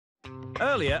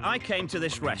Earlier, I came to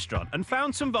this restaurant and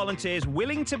found some volunteers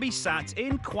willing to be sat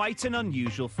in quite an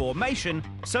unusual formation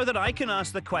so that I can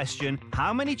ask the question,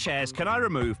 how many chairs can I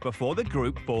remove before the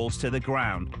group falls to the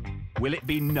ground? Will it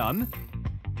be none?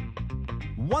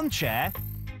 1 chair?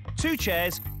 2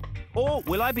 chairs? Or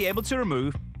will I be able to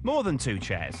remove more than 2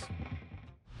 chairs?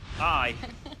 I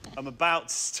am about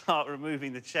to start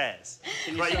removing the chairs.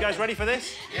 Right, you guys ready for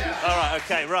this? Yeah. All right,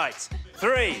 OK, right.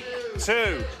 3,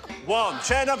 2, 1.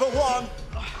 Chair number 1.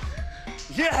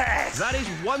 Yes! That is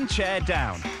 1 chair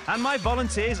down, and my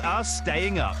volunteers are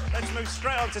staying up. Let's move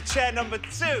straight on to chair number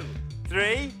 2.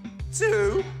 3,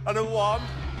 2, and a 1.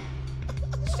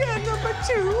 Chair number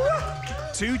 2.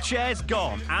 2 chairs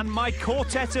gone, and my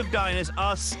quartet of diners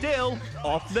are still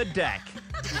off the deck.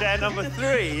 Chair number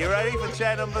 3. You ready for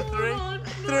chair number 3?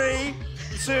 3,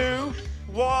 2,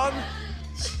 1.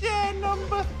 Chair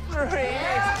number 3.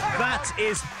 That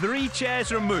is 3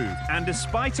 chairs removed, and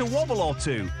despite a wobble or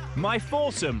two, my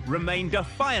foursome remain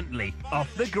defiantly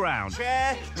off the ground.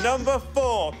 Chair number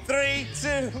 4. 3, 2,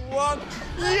 1.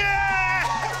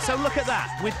 Yeah! So look at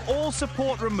that. With all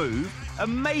support removed,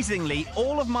 amazingly,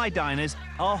 all of my diners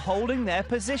are holding their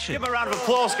position. Give them a round of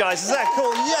applause, guys. Is that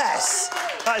cool? Yes!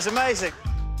 That is amazing.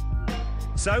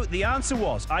 So the answer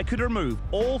was I could remove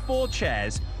all 4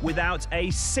 chairs without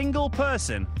a single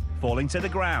person falling to the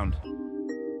ground. Do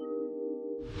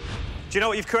you know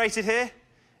what you've created here?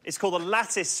 It's called a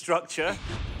lattice structure.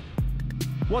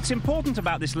 What's important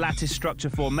about this lattice structure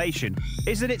formation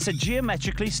is that it's a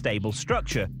geometrically stable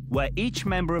structure where each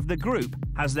member of the group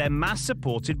has their mass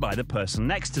supported by the person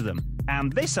next to them,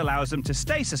 and this allows them to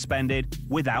stay suspended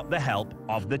without the help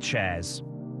of the chairs.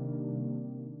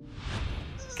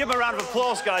 Give them a round of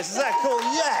applause, guys. Is that cool?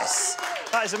 Yes!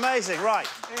 That is amazing. Right.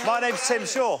 My name's Tim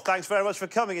Shaw. Thanks very much for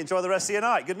coming. Enjoy the rest of your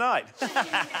night. Good night.